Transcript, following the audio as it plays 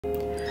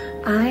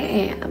I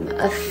am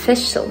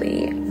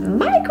officially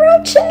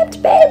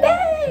microchipped,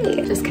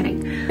 baby! Just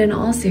kidding. In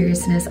all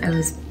seriousness, I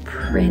was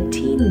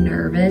pretty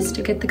nervous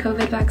to get the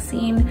COVID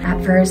vaccine.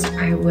 At first,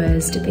 I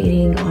was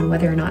debating on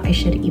whether or not I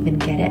should even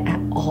get it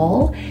at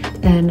all.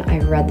 Then I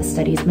read the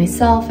studies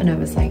myself and I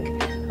was like,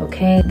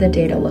 okay, the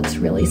data looks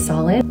really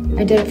solid.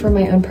 I did it for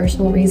my own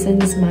personal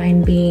reasons,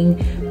 mine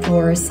being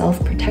for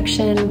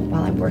self-protection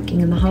while I'm working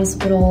in the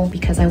hospital,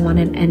 because I want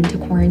an end to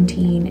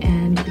quarantine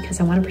and because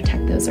I want to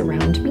protect those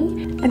around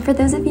me. And for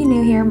those of you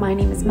new here, my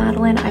name is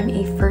Madalyn. I'm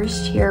a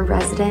first-year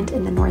resident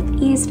in the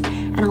Northeast,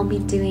 and I'll be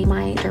doing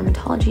my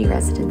dermatology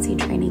residency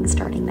training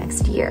starting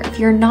next year. If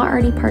you're not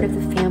already part of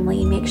the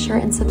family, make sure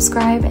and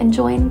subscribe and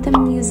join the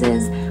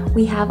Muses.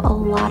 We have a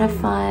lot of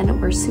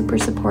fun. We're super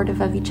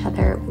supportive of each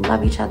other,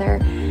 love each other,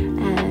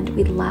 and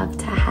we'd love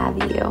to have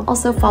you.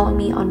 Also follow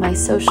me on my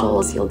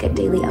socials. You'll get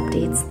daily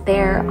updates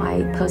there.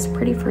 I post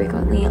pretty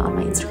frequently on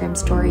my Instagram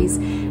stories,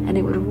 and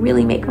it would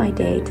really make my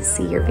day to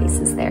see your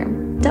faces there.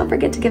 Don't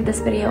forget to give this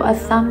video a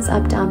thumbs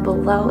up down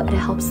below. It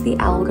helps the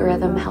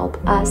algorithm help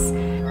us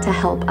to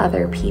help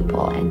other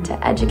people and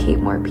to educate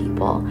more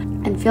people.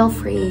 And feel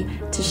free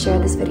to share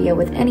this video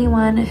with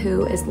anyone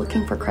who is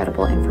looking for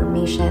credible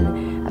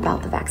information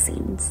about the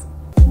vaccines.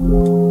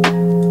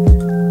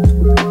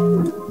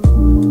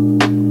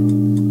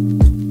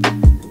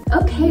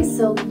 Okay,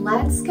 so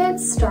let's get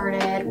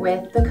started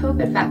with the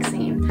COVID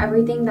vaccine.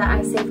 Everything that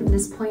I say from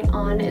this point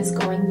on is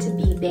going to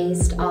be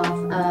based off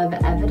of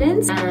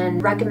evidence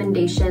and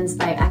recommendations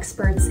by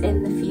experts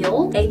in the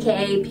field,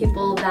 aka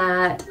people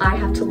that I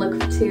have to look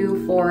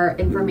to for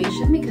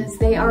information because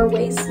they are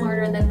way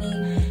smarter than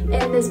me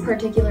in this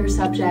particular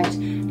subject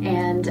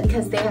and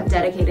because they have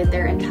dedicated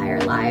their entire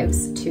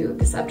lives to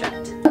the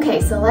subject. Okay,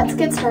 so let's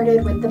get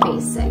started with the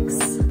basics.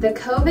 The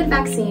COVID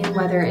vaccine,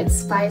 whether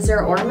it's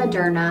Pfizer or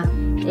Moderna,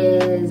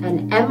 is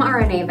an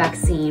mRNA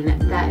vaccine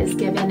that is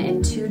given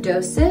in 2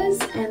 doses,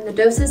 and the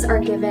doses are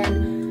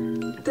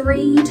given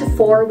 3 to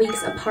 4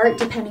 weeks apart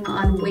depending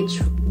on which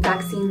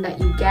vaccine that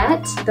you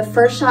get. The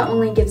first shot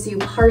only gives you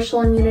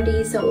partial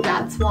immunity, so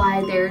that's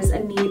why there's a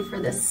need for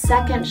the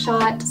second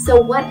shot.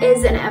 So what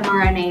is an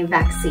mRNA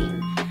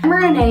vaccine?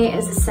 mRNA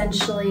is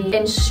essentially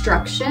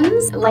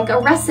instructions, like a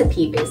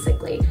recipe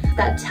basically,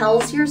 that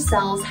tells your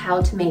cells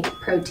how to make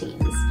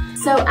proteins.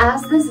 So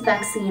as this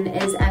vaccine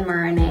is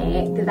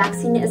mRNA, the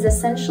vaccine is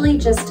essentially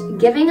just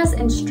giving us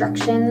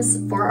instructions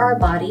for our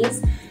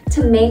bodies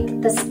to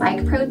make the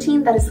spike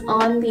protein that is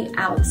on the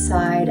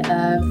outside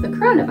of the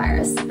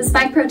coronavirus. The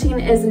spike protein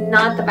is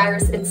not the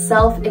virus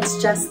itself,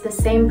 it's just the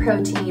same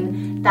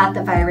protein that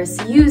the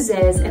virus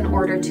uses in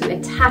order to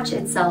attach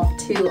itself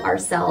to our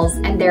cells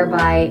and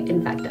thereby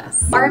infect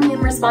us. Our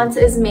immune response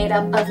is made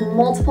up of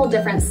multiple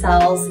different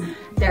cells.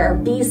 There are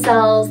B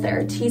cells, there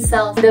are T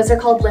cells, those are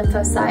called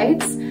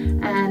lymphocytes,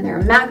 and there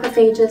are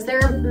macrophages,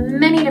 there are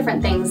many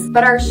different things,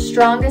 but our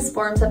strongest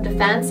forms of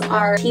defense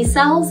are T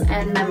cells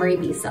and memory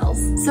B cells.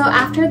 So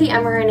after the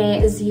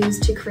mRNA is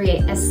used to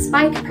create a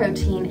spike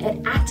protein,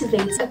 it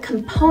activates a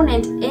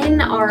component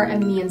in our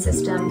immune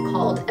system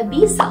called a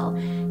B cell.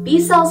 B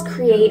cells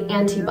create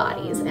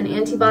antibodies, and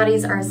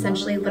antibodies are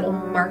essentially little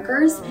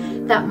markers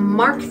that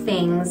mark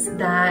things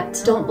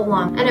that don't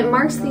belong. And it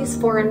marks these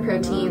foreign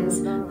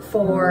proteins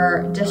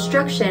for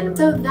destruction.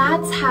 So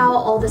that's how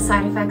all the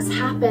side effects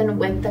happen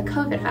with the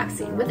COVID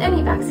vaccine, with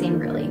any vaccine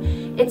really.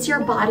 It's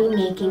your body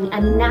making a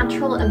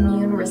natural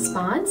immune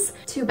response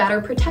to better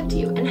protect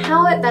you. And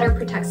how it better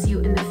protects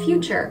you in the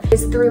future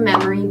is through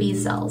memory B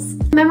cells.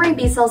 Memory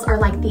B cells are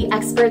like the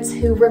experts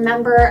who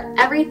remember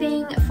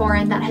everything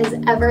foreign that has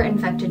ever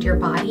infected your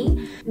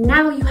body.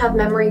 Now you have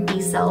memory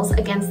B cells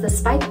against the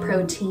spike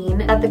protein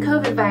that the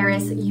COVID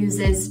virus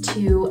uses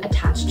to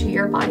attach to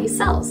your body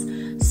cells.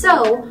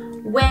 So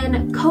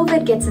when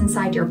COVID gets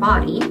inside your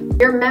body,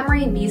 your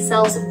memory B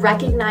cells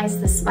recognize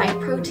the spike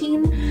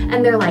protein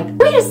and they're like,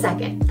 wait a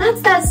second,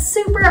 that's that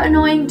super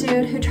annoying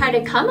dude who tried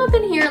to come up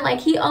in here like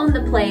he owned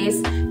the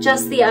place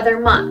just the other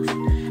month.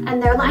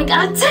 And they're like,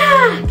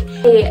 attack!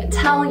 They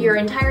tell your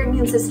entire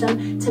immune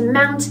system to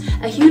mount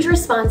a huge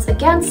response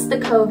against the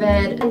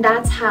COVID, and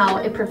that's how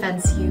it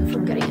prevents you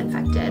from getting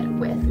infected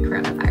with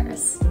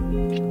coronavirus.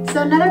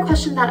 So another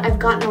question that I've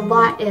gotten a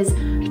lot is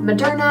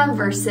Moderna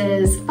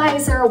versus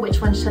Pfizer, which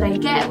one should I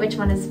get? Which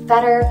one is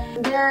better?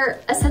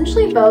 They're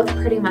essentially both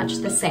pretty much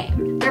the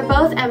same. They're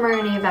both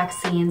mRNA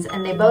vaccines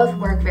and they both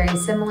work very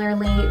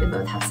similarly. They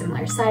both have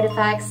similar side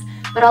effects,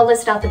 but I'll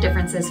list out the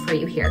differences for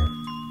you here.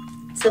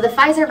 So the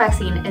Pfizer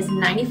vaccine is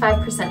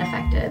 95%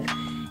 effective.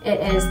 It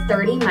is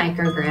 30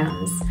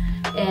 micrograms.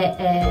 It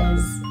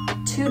is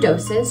 2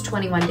 doses,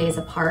 21 days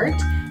apart,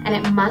 and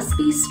it must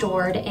be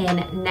stored in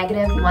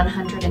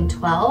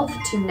 -112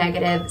 to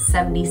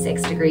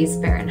 -76 degrees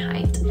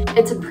Fahrenheit.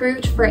 It's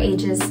approved for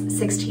ages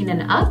 16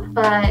 and up,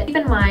 but keep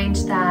in mind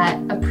that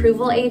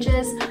approval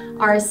ages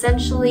are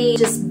essentially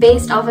just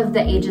based off of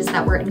the ages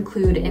that were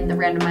included in the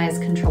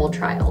randomized controlled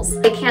trials.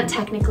 They can't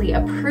technically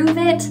approve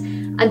it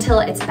until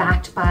it's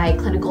backed by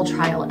clinical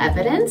trial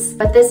evidence.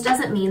 But this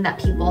doesn't mean that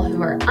people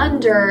who are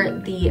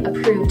under the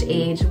approved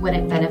age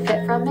wouldn't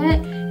benefit from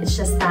it. It's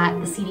just that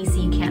the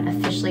CDC can't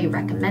officially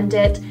recommend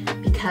it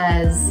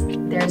because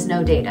there's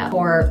no data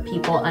for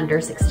people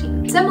under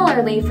 16.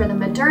 Similarly, for the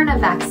Moderna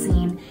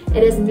vaccine,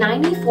 it is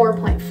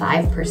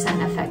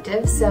 94.5%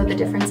 effective, so the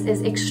difference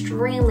is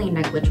extremely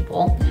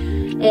negligible.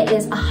 It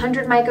is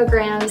 100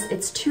 micrograms,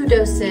 it's 2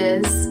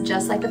 doses,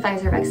 just like the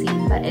Pfizer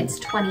vaccine, but it's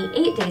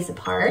 28 days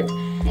apart.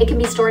 It can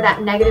be stored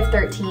at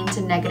 -13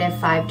 to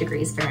 -5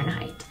 degrees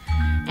Fahrenheit.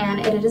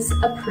 And it is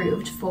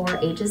approved for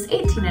ages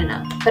 18 and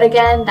up. But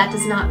again, that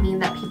does not mean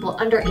that people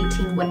under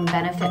 18 wouldn't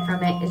benefit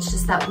from it. It's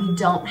just that we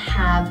don't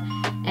have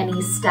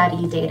any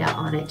study data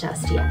on it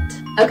just yet.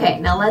 Okay,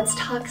 now let's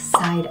talk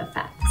side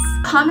effects.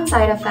 Common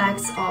side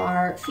effects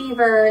are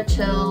fever,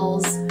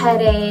 chills,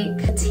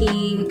 headache,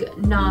 fatigue,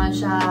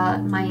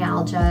 nausea,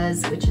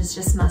 myalgias, which is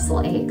just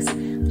muscle aches,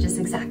 which is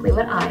exactly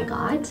what I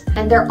got.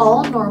 And they're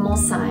all normal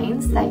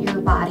signs that your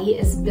body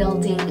is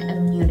building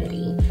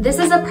immunity. This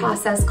is a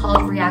process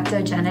called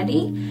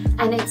reactogenicity,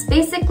 and it's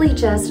basically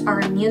just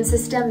our immune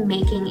system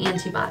making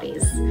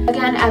antibodies.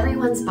 Again,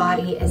 everyone's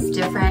body is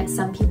different.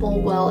 Some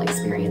people will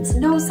experience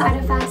no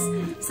side effects.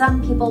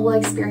 Some people will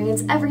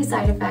experience every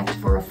side effect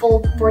for a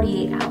full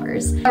 48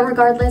 hours. But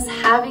regardless,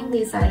 having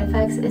these side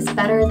effects is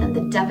better than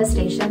the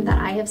devastation that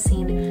I have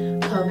seen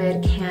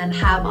COVID can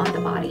have on the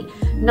body.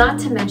 Not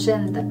to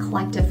mention the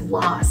collective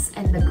loss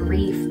and the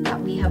grief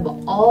that we have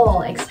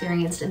all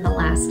experienced in the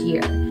last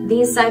year.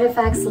 These side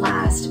effects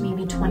last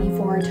maybe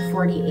 24 to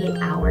 48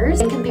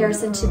 hours in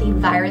comparison to the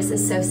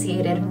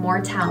virus-associated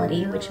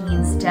mortality, which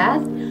means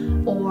death,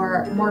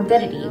 or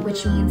morbidity,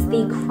 which means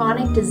the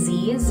chronic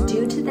disease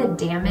due to the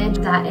damage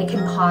that it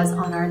can cause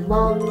on our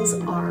lungs,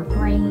 our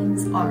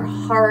brains, our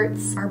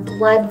hearts, our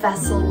blood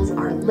vessels,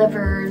 our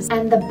livers.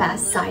 And the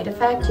best side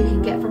effect you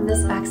can get from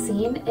this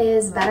vaccine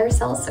is better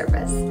cell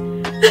service.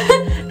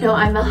 No,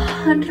 I'm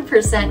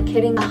 100%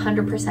 kidding,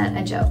 100%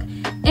 a joke.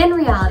 In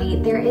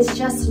reality, there is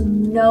just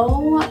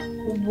no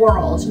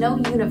world, no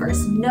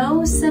universe,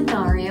 no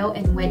scenario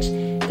in which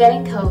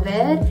getting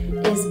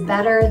COVID is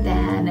better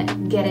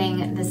than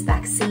getting this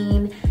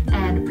vaccine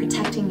and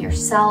protecting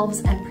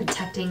yourselves and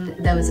protecting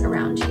those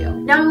around you.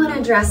 Now I want to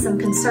address some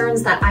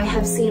concerns that I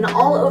have seen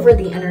all over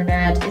the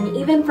internet and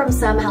even from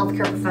some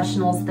healthcare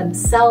professionals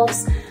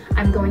themselves.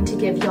 I'm going to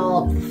give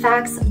y'all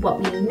facts,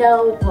 what we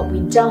know, what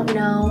we don't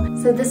know.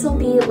 So this will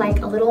be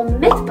like a little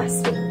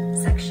myth-busting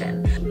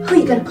section. Who are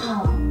you gonna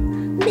call?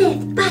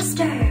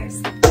 Mythbusters!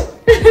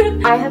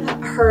 I have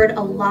heard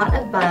a lot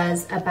of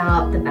buzz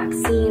about the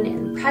vaccine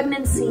in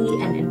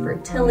pregnancy and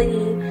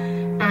infertility,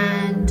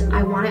 and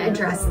I want to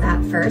address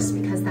that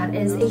first because that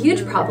is a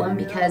huge problem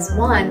because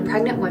one,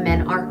 pregnant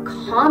women are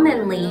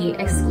commonly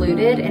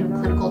excluded in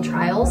clinical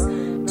trials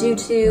due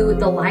to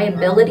the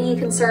liability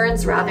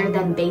concerns rather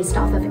than based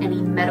off of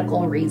any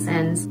medical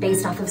reasons,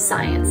 based off of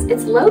science.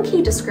 It's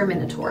low-key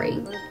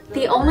discriminatory.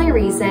 The only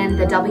reason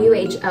the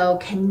WHO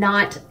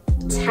cannot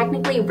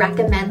technically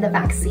recommend the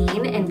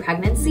vaccine in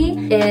pregnancy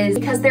is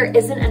because there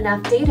isn't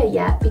enough data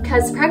yet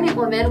because pregnant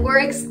women were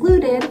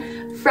excluded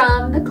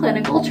from the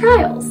clinical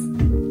trials.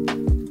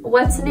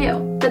 What's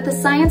new? That the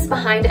science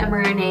behind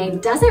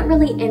mRNA doesn't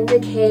really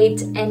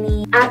indicate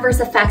any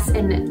adverse effects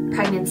in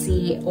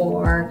pregnancy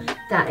or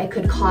that it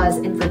could cause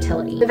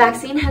infertility. The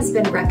vaccine has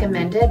been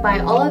recommended by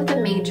all of the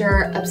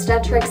major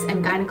obstetrics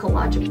and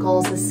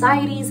gynecological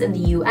societies in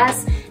the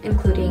US,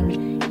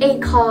 including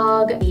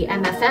ACOG, the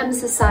MFM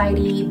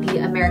Society, the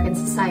American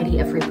Society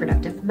of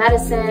Reproductive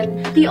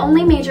Medicine. The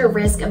only major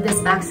risk of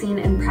this vaccine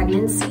in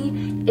pregnancy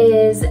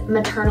is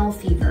maternal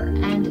fever.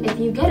 And if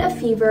you get a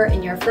fever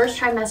in your first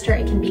trimester,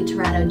 it can be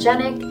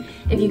teratogenic.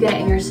 If you get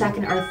it in your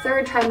second or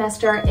third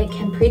trimester, it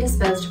can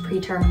predispose to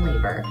preterm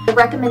labor. The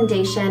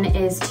recommendation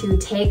is to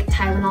take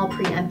Tylenol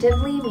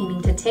preemptively,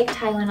 meaning to take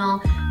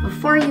Tylenol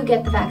before you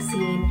get the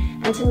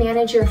vaccine and to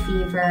manage your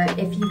fever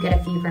if you get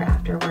a fever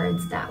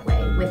afterwards that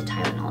way with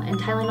Tylenol. And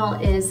Tylenol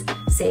is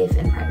safe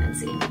in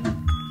pregnancy.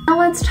 Now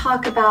let's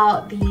talk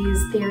about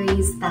these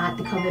theories that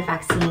the COVID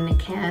vaccine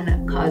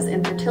can cause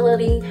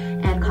infertility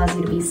and cause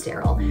you to be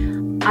sterile.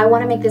 I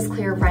want to make this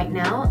clear right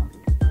now.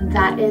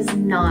 That is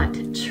not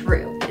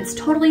true. It's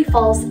totally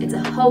false, it's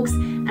a hoax,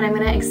 and I'm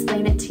gonna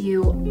explain it to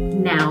you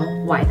now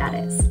why that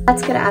is.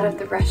 Let's get out of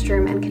the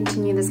restroom and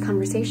continue this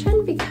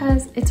conversation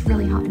because it's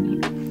really hot in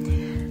here.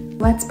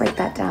 Let's break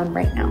that down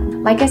right now.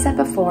 Like I said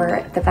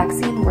before, the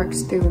vaccine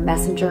works through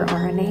messenger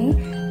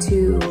RNA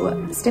to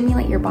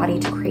stimulate your body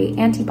to create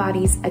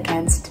antibodies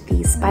against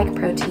the spike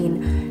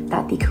protein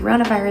that the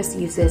coronavirus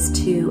uses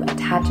to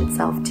attach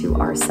itself to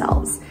our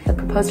cells. The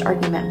proposed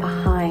argument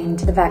behind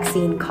the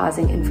vaccine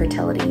causing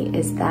infertility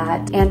is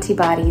that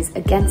antibodies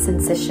against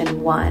syncytin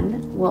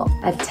 1 will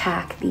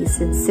attack the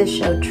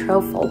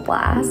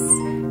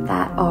syncytiotrophoblasts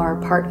that are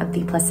part of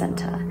the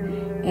placenta.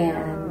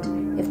 And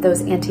if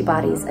those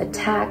antibodies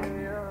attack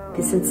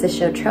the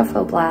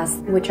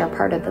syncytiotrophoblasts, which are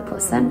part of the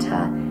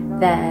placenta,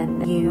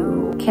 then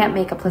you can't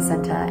make a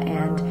placenta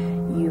and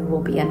you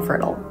will be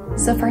infertile.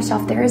 So first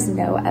off, there is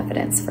no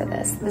evidence for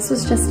this. This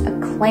was just a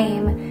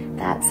claim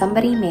that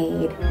somebody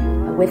made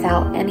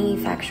without any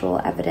factual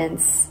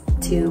evidence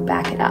to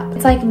back it up.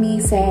 It's like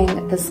me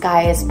saying the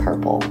sky is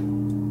purple,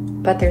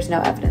 but there's no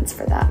evidence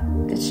for that.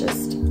 It's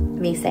just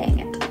me saying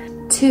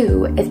it.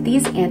 2, if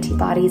these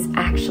antibodies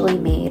actually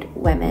made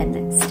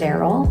women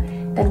sterile,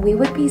 then we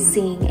would be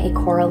seeing a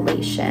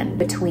correlation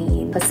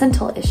between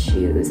placental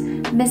issues,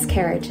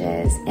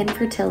 miscarriages,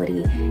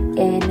 infertility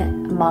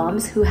in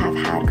moms who have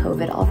had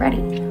COVID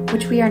already,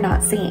 which we are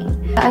not seeing.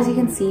 As you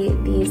can see,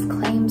 these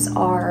claims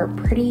are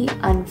pretty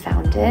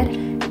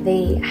unfounded.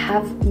 They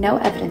have no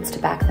evidence to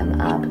back them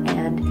up,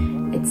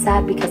 and it's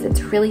sad because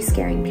it's really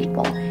scaring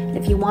people. And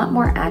if you want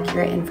more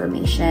accurate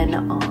information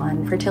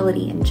on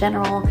fertility in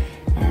general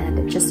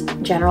and just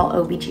general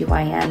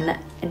OBGYN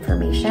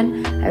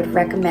information, I would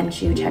recommend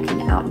you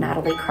checking out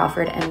Natalie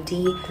Crawford,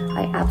 MD.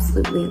 I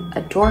absolutely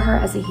adore her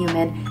as a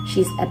human.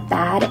 She's a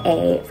bad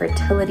A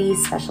fertility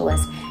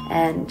specialist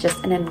and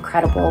just an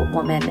incredible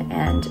woman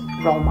and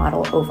role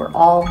model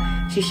overall.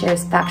 She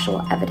shares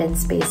factual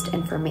evidence-based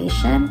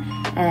information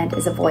and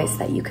is a voice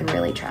that you can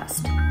really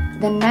trust.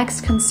 The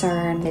next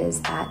concern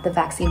is that the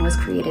vaccine was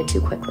created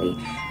too quickly,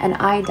 and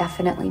I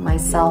definitely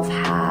myself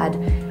had,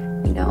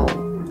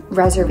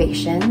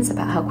 reservations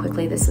about how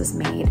quickly this was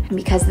made,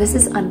 because this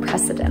is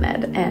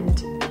unprecedented,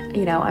 and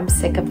I'm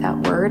sick of that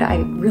word. I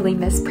really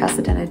miss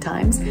precedented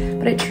times,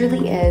 but it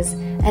truly is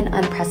an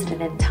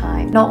unprecedented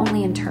time, not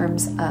only in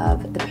terms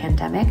of the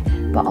pandemic,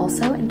 but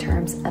also in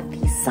terms of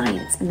the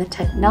science and the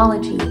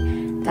technology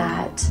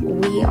that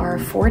we are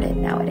afforded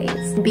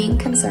nowadays. Being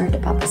concerned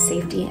about the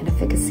safety and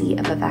efficacy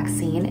of a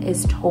vaccine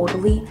is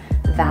totally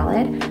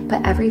valid,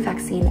 but every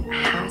vaccine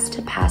has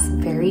to pass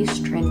very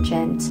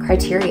stringent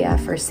criteria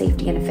for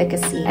safety and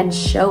efficacy and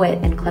show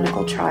it in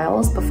clinical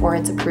trials before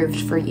it's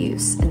approved for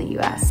use in the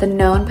US. The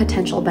known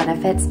potential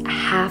benefits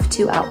have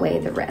to outweigh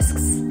the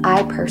risks.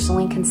 I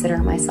personally consider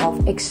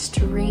myself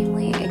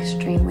extremely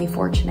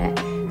fortunate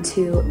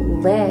to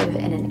live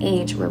in an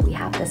age where we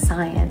have the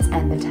science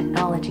and the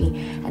technology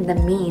and the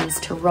means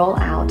to roll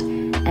out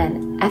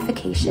an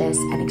efficacious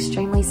and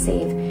extremely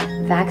safe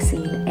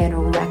vaccine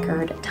in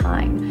record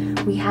time.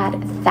 We had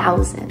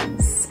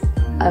thousands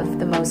of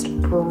the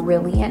most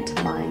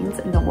brilliant minds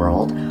in the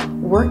world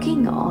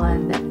working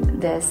on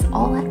this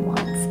all at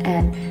once,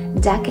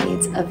 and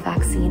decades of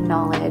vaccine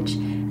knowledge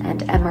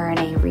and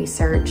mRNA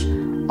research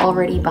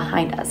already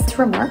behind us. It's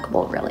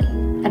remarkable, really,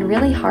 and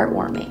really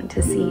heartwarming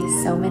to see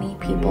so many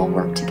people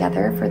work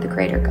together for the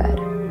greater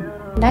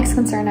good. Next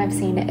concern I've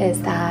seen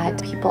is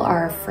that people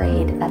are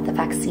afraid that the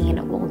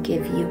vaccine will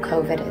give you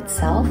COVID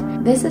itself.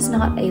 This is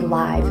not a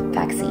live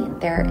vaccine.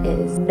 There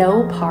is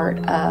no part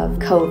of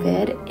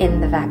COVID in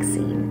the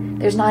vaccine.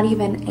 There's not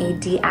even a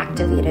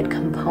deactivated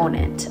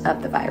component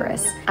of the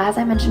virus. As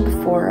I mentioned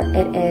before,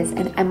 it is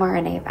an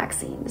mRNA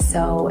vaccine,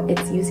 so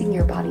it's using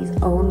your body's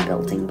own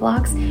building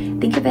blocks.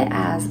 Think of it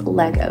as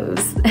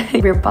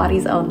Legos, your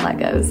body's own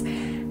Legos,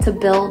 to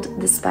build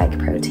the spike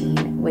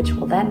protein, which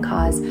will then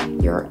cause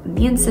your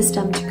immune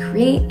system to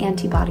create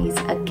antibodies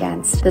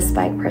against the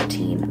spike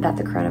protein that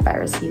the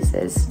coronavirus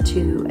uses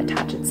to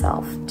attach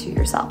itself to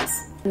your cells.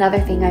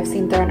 Another thing I've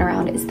seen thrown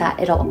around is that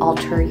it'll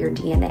alter your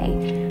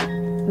DNA.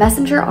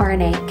 Messenger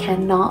RNA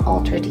cannot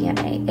alter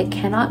DNA. It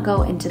cannot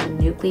go into the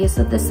nucleus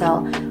of the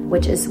cell,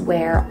 which is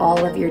where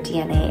all of your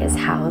DNA is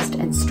housed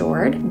and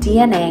stored.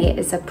 DNA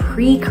is a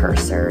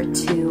precursor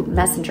to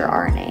messenger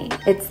RNA.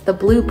 It's the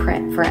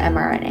blueprint for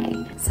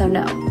mRNA. So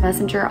no,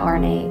 messenger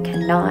RNA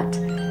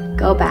cannot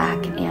go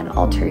back and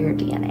alter your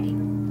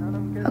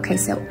DNA. Okay,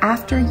 so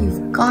after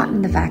you've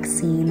gotten the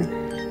vaccine,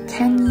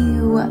 can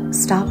you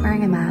stop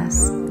wearing a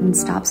mask and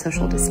stop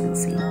social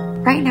distancing?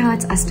 Right now,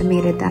 it's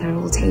estimated that it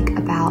will take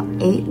about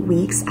 8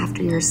 weeks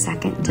after your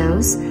second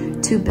dose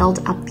to build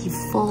up the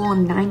full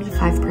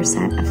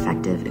 95%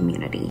 effective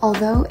immunity.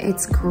 Although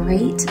it's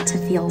great to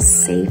feel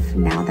safe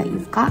now that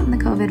you've gotten the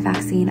COVID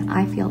vaccine,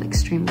 I feel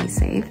extremely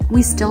safe.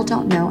 We still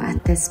don't know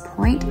at this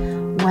point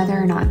whether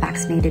or not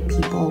vaccinated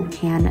people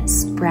can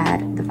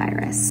spread the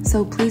virus.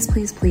 So please,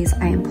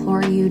 I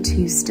implore you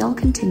to still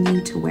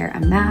continue to wear a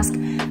mask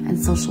and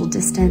social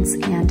distance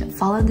and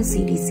follow the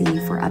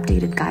CDC for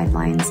updated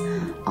guidelines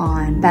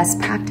on best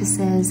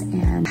practices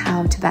and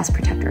how to best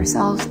protect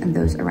ourselves and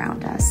those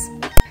around us.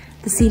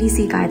 The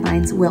CDC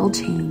guidelines will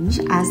change,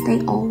 as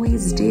they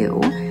always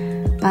do,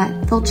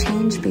 but they'll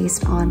change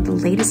based on the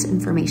latest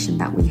information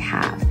that we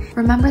have.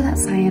 Remember that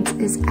science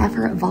is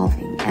ever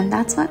evolving, and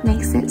that's what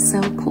makes it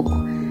so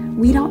cool.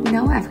 We don't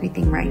know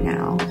everything right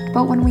now,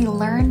 but when we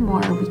learn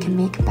more, we can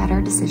make better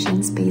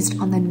decisions based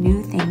on the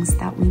new things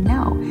that we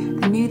know,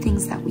 the new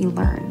things that we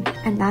learn.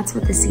 And that's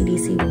what the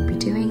CDC will be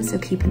doing, so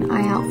keep an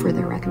eye out for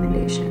their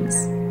recommendations.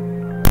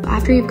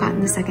 After you've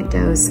gotten the second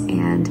dose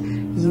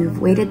and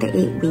you've waited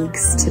the 8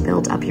 weeks to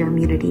build up your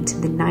immunity to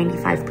the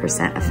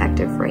 95%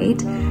 effective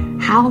rate,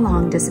 how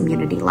long does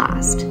immunity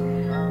last?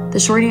 The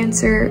short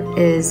answer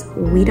is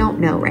we don't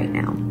know right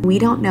now. We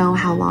don't know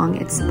how long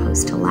it's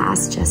supposed to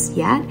last just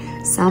yet.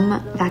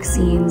 Some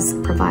vaccines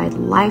provide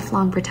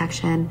lifelong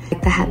protection,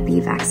 like the Hep B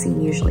vaccine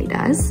usually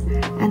does,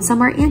 and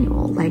some are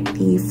annual, like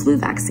the flu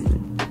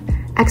vaccine.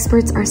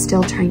 Experts are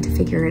still trying to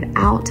figure it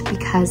out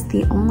because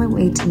the only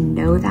way to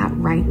know that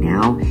right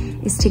now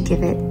is to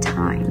give it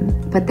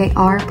time. But they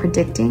are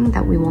predicting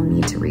that we will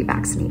need to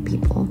revaccinate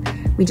people.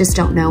 We just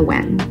don't know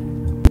when.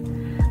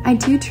 I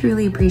do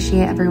truly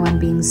appreciate everyone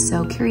being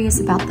so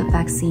curious about the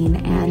vaccine,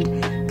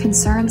 and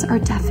concerns are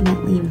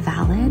definitely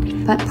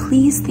valid, but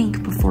please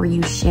think before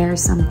you share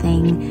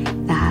something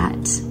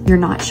that you're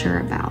not sure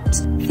about.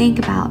 Think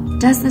about,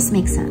 does this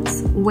make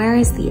sense? Where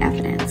is the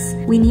evidence?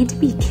 We need to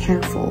be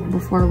careful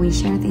before we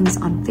share things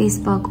on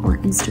Facebook or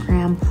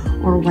Instagram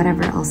or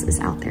whatever else is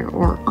out there,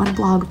 or on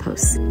blog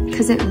posts,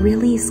 because it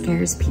really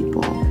scares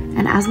people.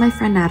 And as my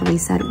friend Natalie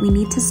said, we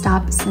need to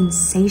stop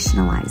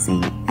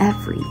sensationalizing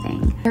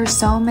everything. There are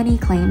so many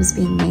claims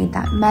being made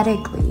that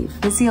medically,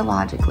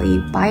 physiologically,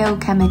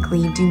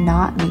 biochemically do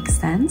not make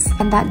sense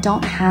and that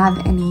don't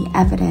have any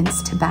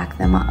evidence to back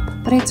them up.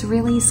 But it's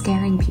really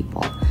scaring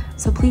people.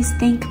 So please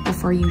think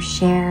before you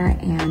share,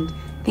 and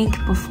think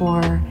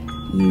before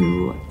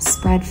you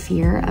spread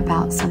fear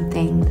about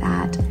something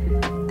that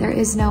there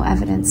is no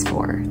evidence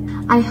for.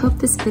 I hope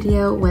this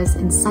video was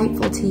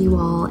insightful to you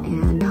all,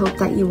 and I hope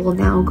that you will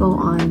now go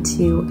on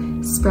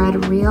to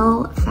spread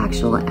real,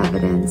 factual,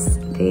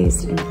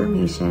 evidence-based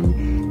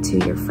information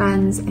to your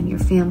friends and your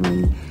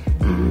family.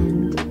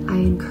 And I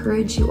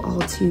encourage you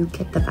all to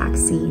get the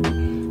vaccine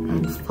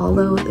and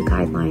follow the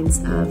guidelines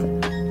of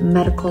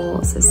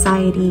medical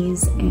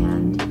societies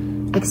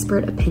and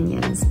expert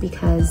opinions,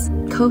 because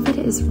COVID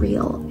is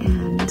real,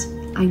 and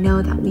I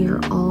know that we are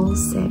all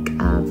sick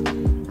of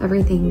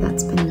everything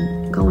that's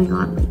been going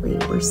on lately.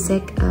 We're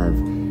sick of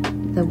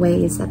the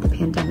ways that the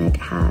pandemic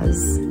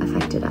has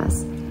affected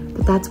us.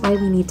 But that's why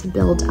we need to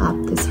build up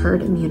this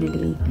herd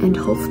immunity and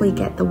hopefully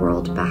get the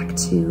world back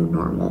to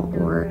normal,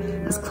 or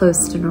as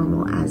close to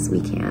normal as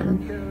we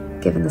can,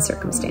 given the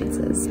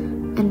circumstances.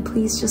 And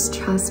please just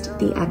trust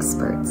the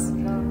experts.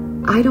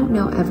 I don't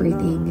know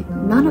everything.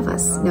 None of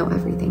us know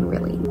everything,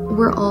 really.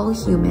 We're all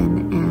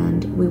human,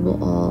 and we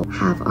will all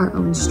have our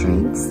own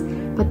strengths.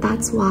 But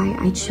that's why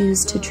I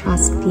choose to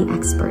trust the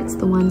experts,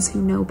 the ones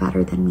who know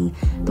better than me,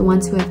 the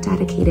ones who have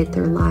dedicated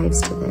their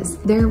lives to this.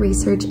 Their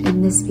research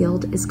in this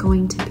field is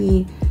going to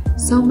be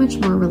so much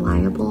more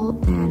reliable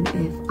than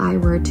if I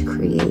were to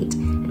create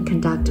and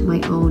conduct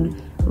my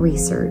own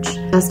research.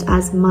 Just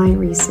as my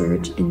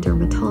research in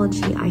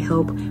dermatology, I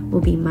hope,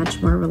 will be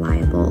much more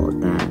reliable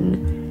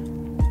than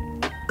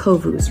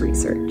Kovu's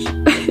research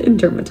in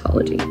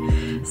dermatology.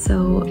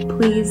 So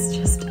please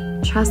just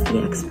trust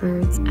the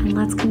experts, and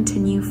let's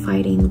continue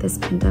fighting this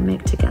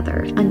pandemic together.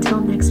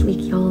 Until next week,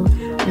 y'all,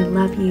 I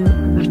love you.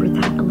 Remember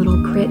that a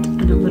little grit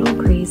and a little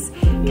grace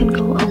can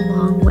go a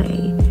long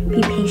way.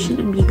 Be patient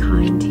and be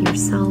kind to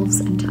yourselves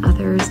and to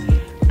others,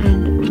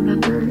 and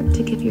remember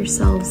to give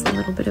yourselves a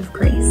little bit of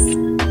grace.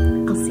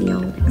 I'll see y'all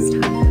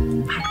next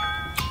time. Bye.